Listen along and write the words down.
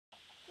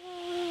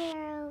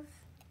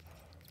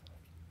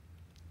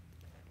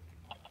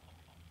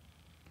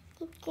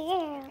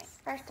scared.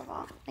 First of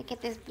all, look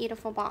at this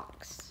beautiful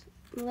box.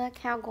 Look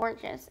how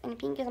gorgeous. And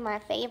pink is my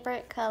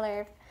favorite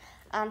color.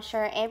 I'm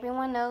sure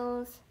everyone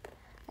knows.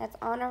 That's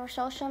on our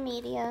social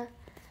media.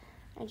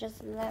 I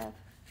just love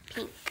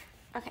pink.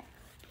 Okay.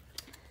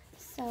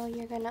 So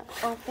you're gonna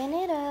open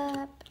it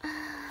up.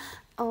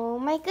 Oh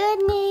my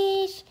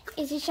goodness.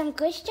 Is it some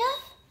good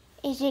stuff?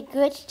 Is it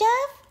good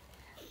stuff?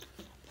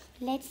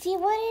 Let's see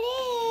what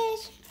it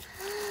is.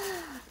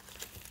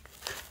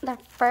 The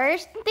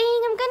first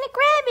thing I'm gonna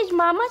grab is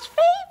Mama's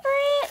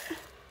favorite.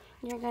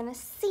 You're gonna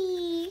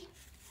see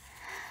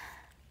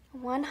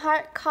One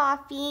Heart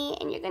Coffee,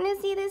 and you're gonna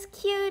see this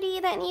cutie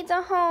that needs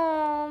a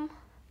home.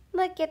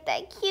 Look at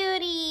that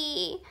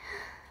cutie.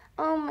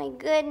 Oh my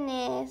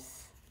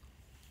goodness.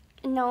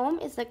 Gnome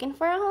is looking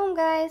for a home,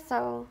 guys,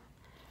 so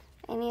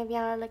any of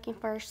y'all are looking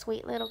for a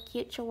sweet little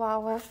cute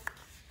chihuahua,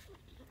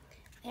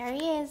 there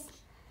he is.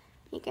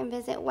 You can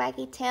visit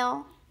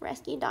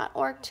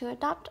waggytailrescue.org to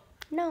adopt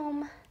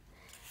Gnome.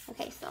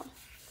 Okay, so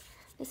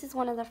this is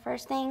one of the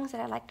first things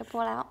that I like to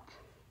pull out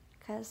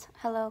because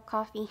hello,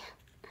 coffee.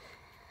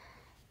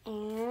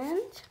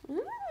 And,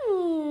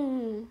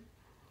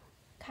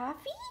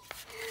 coffee?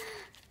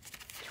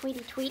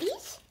 Tweety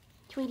Tweeties?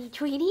 Tweety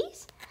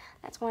Tweeties?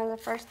 That's one of the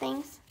first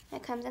things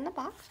that comes in the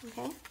box.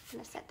 Okay, I'm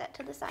gonna set that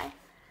to the side.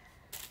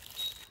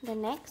 The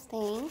next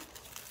thing,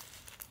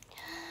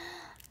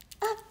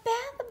 a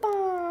bath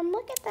bomb.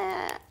 Look at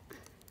that.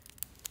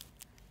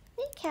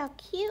 Look how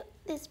cute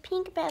this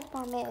pink bath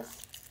bomb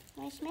is.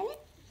 Want to smell it?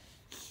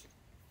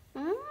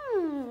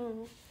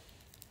 Want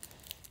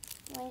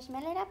to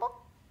smell it, Apple?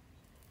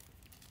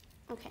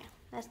 Okay,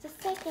 that's the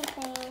second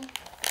thing.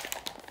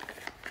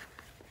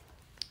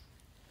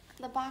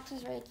 The box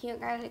is really cute,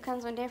 guys. It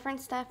comes with different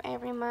stuff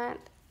every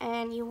month,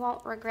 and you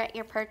won't regret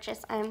your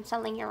purchase. I'm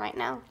telling you right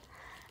now.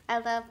 I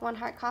love One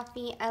Heart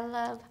Coffee. I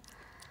love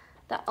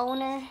the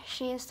owner.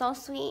 She is so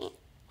sweet,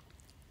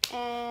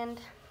 and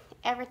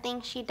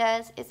everything she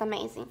does is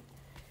amazing.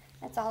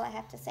 That's all I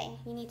have to say.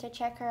 You need to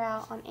check her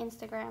out on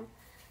Instagram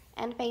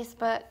and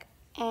Facebook,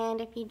 and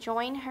if you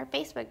join her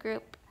Facebook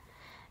group,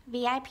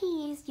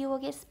 VIPs, you will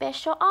get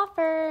special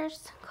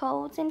offers,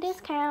 codes, and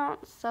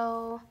discounts.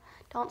 So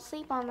don't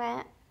sleep on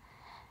that,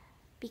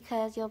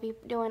 because you'll be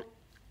doing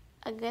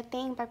a good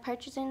thing by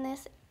purchasing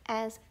this,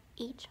 as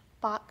each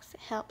box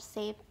helps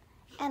save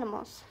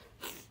animals.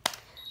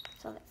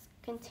 So let's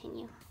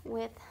continue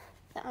with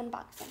the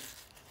unboxing.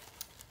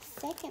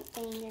 Second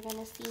thing you're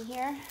gonna see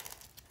here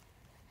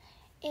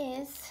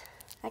is,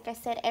 like I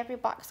said, every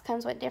box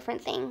comes with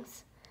different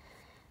things.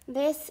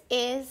 This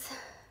is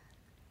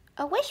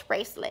a wish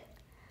bracelet.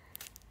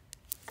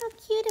 How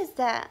cute is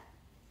that?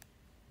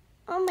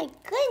 Oh my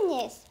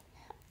goodness.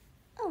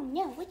 Oh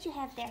no, what you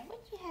have there?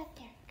 What you have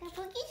there? Got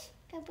boogies?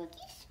 Got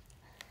boogies?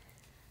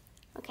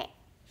 Okay.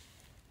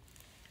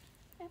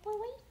 Apple,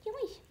 what are you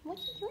doing? What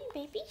are you doing,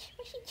 baby?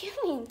 What's she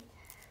doing?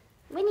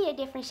 We need a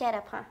different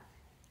setup, huh?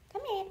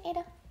 Come here,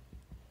 Ada.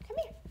 Come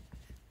here.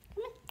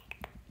 Come on.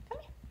 Come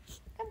here.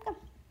 Come.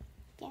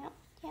 Down.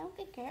 Down,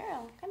 good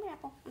girl. Come here,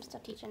 Apple. I'm still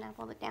teaching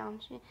Apple the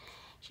down.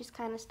 She's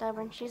kind of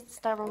stubborn. She's the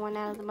stubborn one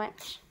out of the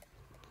bunch.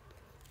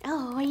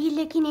 Oh, are you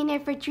looking in there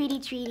for treaty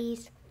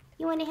treaties?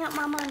 You want to help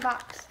Mama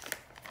unbox?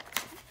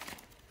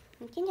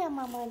 You can help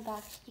Mama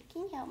unbox. You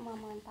can help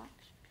Mama unbox.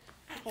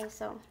 Okay,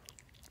 so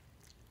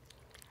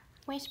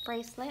wish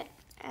bracelet.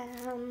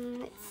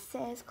 It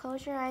says,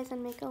 close your eyes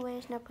and make a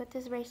wish. Now put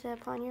this bracelet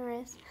upon your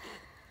wrist.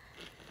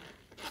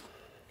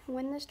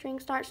 When the string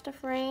starts to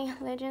fray,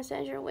 legend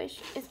says your wish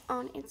is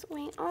on its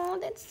way. Oh,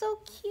 that's so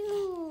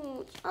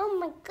cute. Oh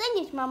my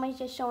goodness, Mama's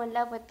just showing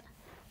love with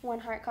One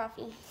Heart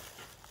Coffee.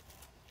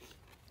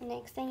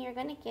 Next thing you're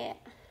gonna get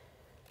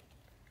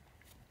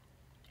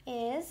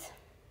is,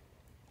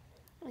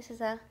 this is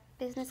a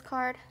business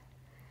card.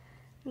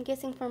 I'm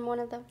guessing from one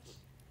of the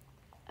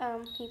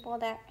people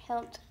that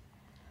helped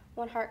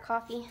One Heart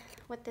Coffee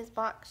with this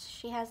box.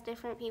 She has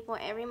different people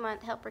every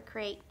month help her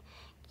create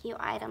cute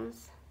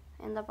items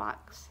in the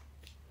box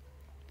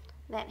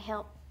that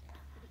help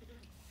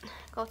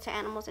go to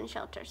animals in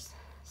shelters.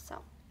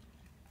 So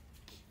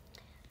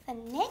the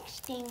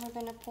next thing we're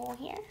gonna pull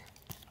here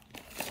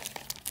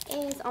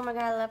is, oh my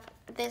god, I love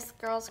this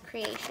girl's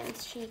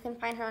creations. You can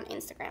find her on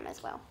Instagram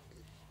as well.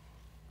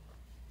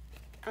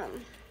 How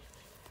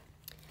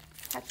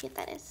cute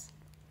that is.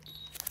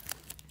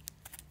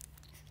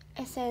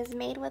 It says,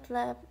 made with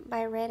love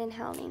by Red and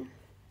Howling.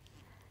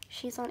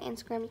 She's on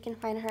Instagram. You can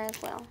find her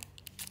as well.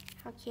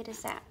 How cute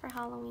is that for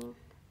Halloween?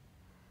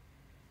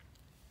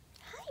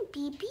 Hi,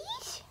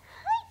 babies.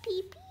 Hi,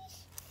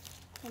 babies.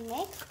 The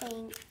next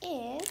thing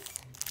is,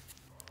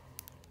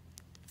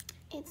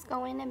 it's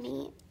going to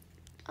be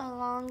a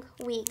long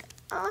week.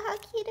 Oh, how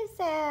cute is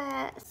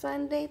that?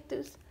 Sunday,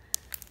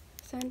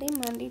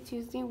 Monday,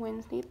 Tuesday,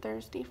 Wednesday,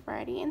 Thursday,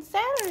 Friday, and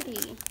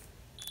Saturday.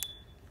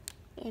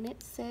 And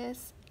it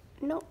says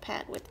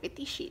notepad with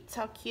 50 sheets.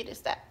 How cute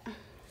is that?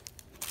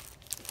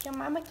 Your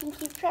mama can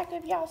keep track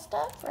of y'all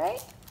stuff,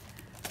 right?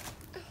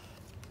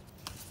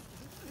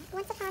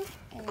 Once upon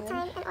a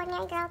time, an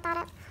ordinary girl thought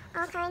up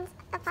all kinds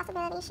of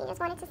possibilities. She just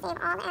wanted to save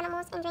all the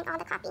animals and drink all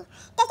the coffee.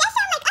 Does that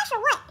sound like us or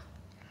what?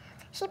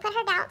 She put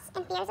her doubts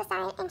and fears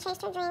aside and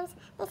chased her dreams.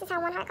 This is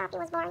how One Heart Coffee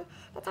was born.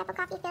 The type of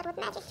coffee filled with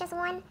magic. Just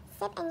one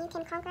sip and you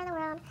can conquer the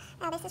world.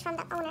 Now this is from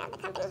the owner of the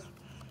company.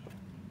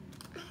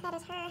 That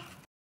is her.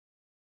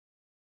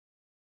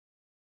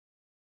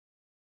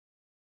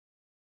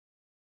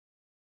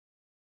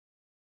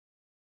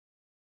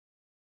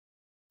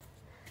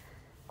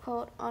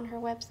 Quote on her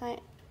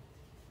website.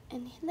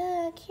 And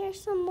look,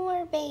 here's some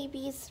more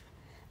babies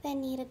that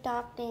need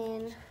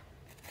adopting.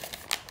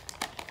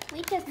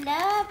 We just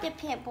love the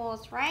pit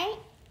bulls, right?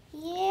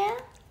 Yeah?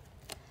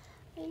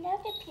 We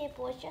love the pit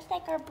bulls, just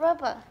like our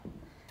brother.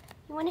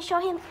 You want to show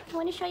him? You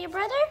want to show your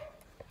brother?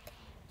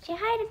 Say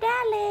hi to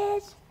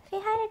Dallas. Say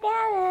hi to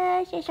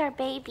Dallas. It's our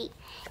baby.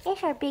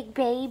 It's our big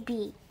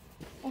baby.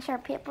 It's our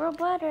pit bull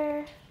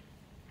brother.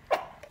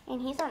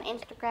 And he's on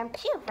Instagram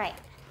too, right?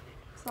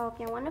 So if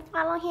you want to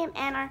follow him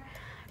and our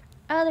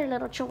other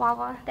little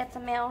chihuahua, that's a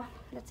male,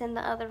 that's in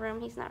the other room.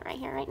 He's not right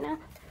here right now.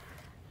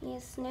 He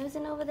is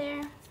snoozing over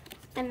there.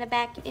 In the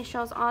back, it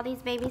shows all these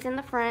babies in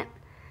the front,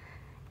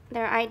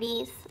 their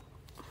IDs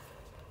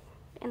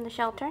in the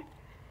shelter.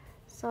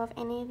 So if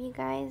any of you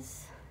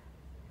guys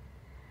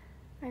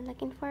are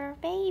looking for a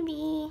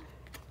baby,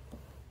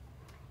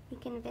 you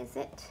can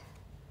visit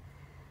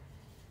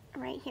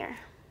right here.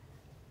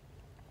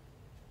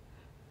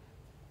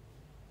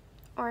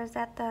 Or is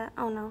that the,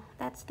 oh no,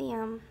 that's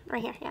the,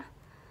 right here, yeah.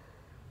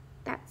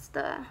 That's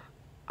the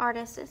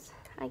artist's,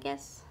 I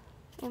guess,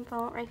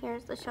 info. Right here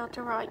is the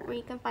shelter where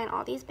you can find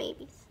all these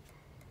babies.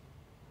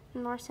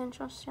 North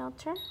Central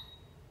Shelter.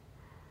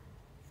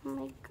 Oh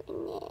my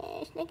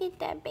goodness, look at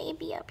that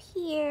baby up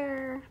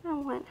here. I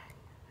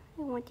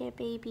want their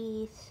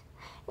babies.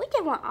 We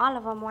just want all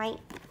of them white.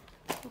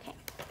 Okay,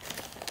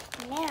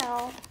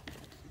 now,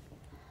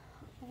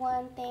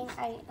 one thing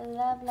I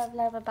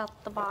love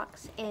about the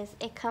box is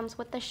it comes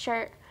with a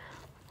shirt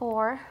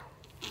for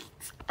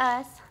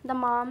us, the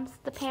moms,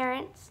 the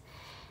parents,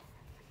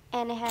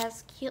 and it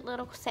has a cute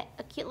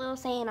little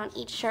saying on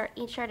each shirt.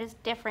 Each shirt is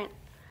different.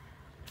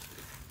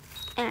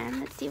 And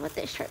let's see what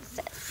this shirt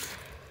says.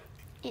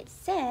 It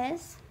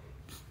says,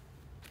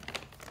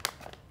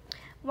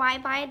 "Why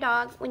buy a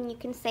dog when you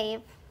can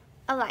save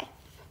a life?"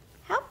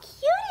 How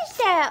cute is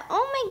that?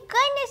 Oh my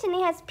goodness, and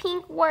it has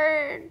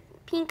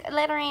pink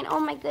lettering. Oh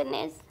my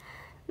goodness,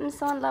 I'm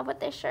so in love with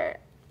this shirt.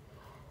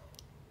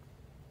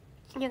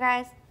 You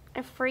guys,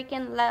 I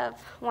freaking love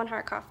One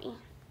Heart Coffee.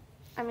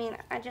 I mean,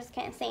 I just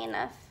can't say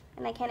enough,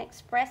 and I can't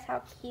express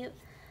how cute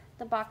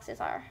the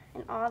boxes are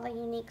and all the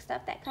unique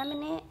stuff that come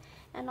in it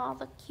and all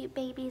the cute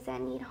babies that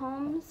need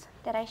homes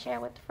that I share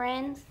with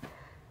friends.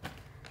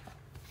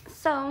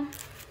 So,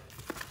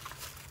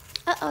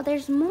 uh-oh,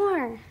 there's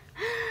more.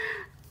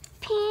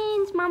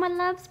 Pins, Mama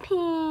loves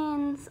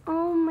pins.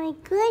 Oh my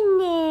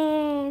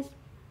goodness.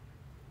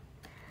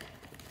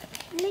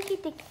 Look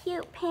at the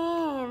cute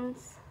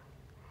pins.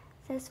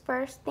 It says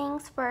first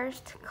things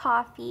first,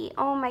 coffee.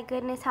 Oh my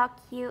goodness, how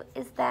cute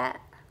is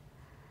that?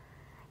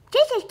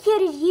 Just as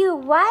cute as you,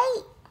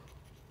 right?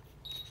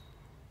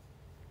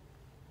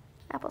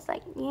 Apple's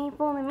like, you ain't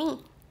fooling me.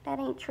 That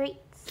ain't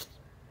treats.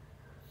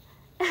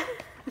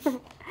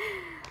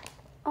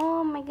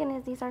 Oh my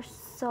goodness, these are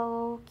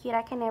so cute.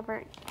 I can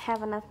never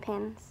have enough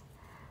pins.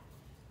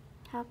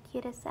 How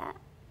cute is that?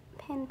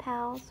 Pen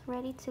pals,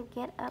 ready to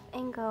get up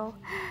and go.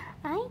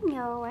 I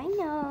know.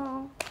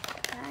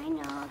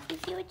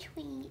 Give you a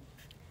treat.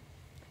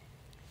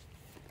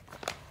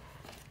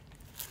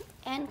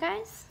 And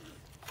guys,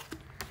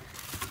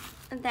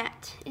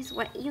 that is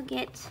what you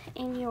get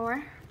in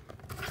your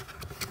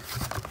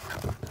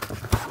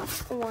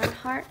One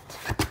Heart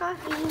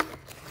Coffee.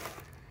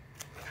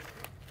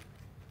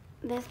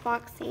 This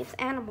box saves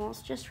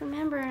animals. Just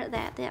remember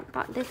that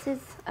this is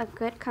a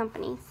good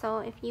company. So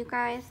if you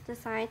guys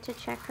decide to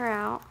check her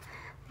out,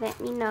 let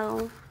me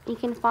know. You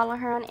can follow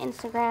her on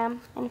Instagram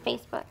and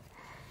Facebook.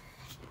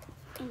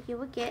 And you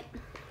will get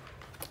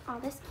all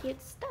this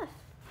cute stuff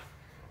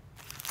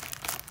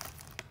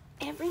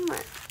every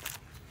month.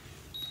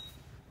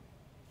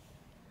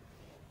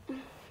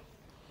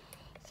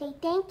 Say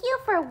thank you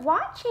for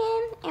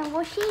watching, and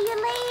we'll see you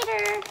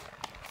later.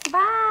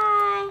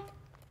 Bye.